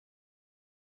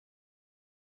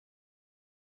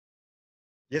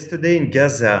Yesterday in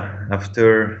Gaza,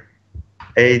 after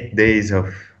 8 days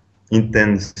of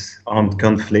intense armed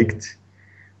conflict,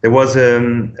 there was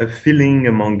a feeling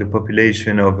among the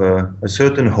population of a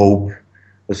certain hope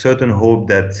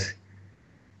that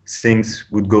things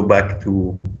would go back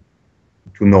to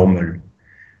normal.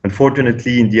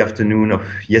 Unfortunately, in the afternoon of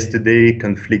yesterday,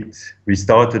 conflict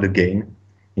restarted again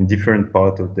in different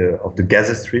parts of the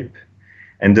Gaza Strip,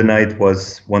 and the night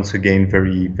was once again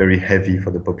very heavy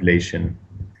for the population.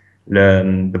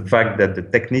 The fact that the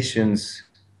technicians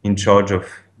in charge of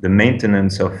the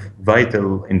maintenance of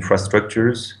vital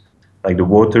infrastructures, like the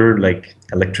water, like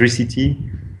electricity,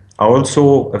 are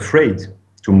also afraid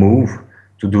to move,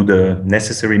 to do the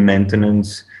necessary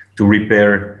maintenance, to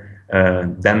repair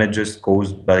damages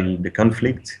caused by the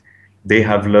conflict. They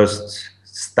have lost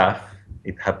staff.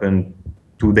 It happened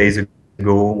 2 days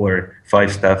ago where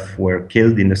 5 staff were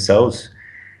killed in the south.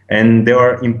 And there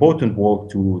are important work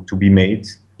to be made,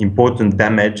 important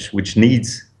damage which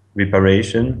needs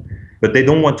reparation, but they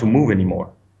don't want to move anymore.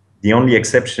 The only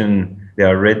exception they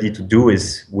are ready to do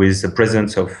is with the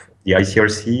presence of the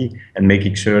ICRC and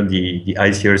making sure the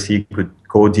ICRC could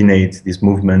coordinate these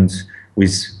movements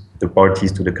with the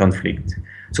parties to the conflict.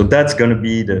 So that's going to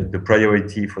be the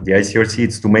priority for the ICRC.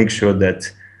 It's to make sure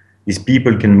that these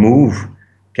people can move,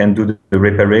 can do the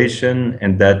reparation,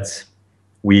 and that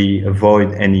we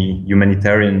avoid any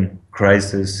humanitarian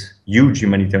crisis, huge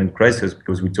humanitarian crisis,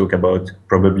 because we talk about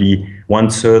probably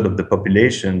 1/3 of the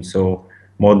population, so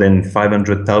more than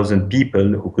 500,000 people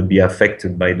who could be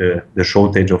affected by the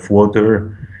shortage of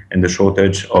water and the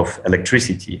shortage of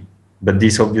electricity. But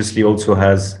this obviously also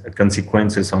has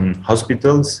consequences on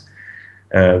hospitals,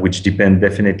 which depend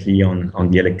definitely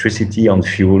on the electricity, on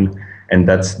fuel, and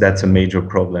that's a major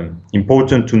problem.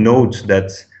 Important to note that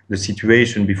the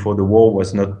situation before the war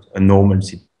was not a normal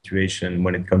situation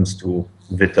when it comes to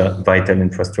vital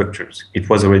infrastructures. It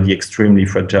was already extremely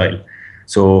fragile.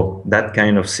 So that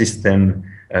kind of system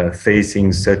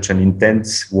facing such an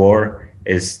intense war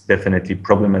is definitely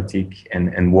problematic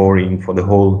and worrying for the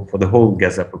whole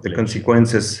Gaza population. The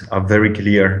consequences are very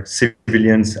clear.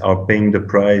 Civilians are paying the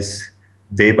price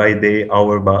day by day,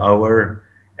 hour by hour,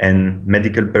 and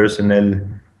medical personnel.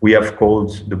 We have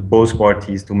called both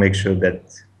parties to make sure that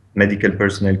medical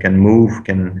personnel can move,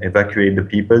 can evacuate the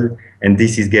people, and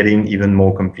this is getting even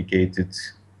more complicated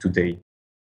today.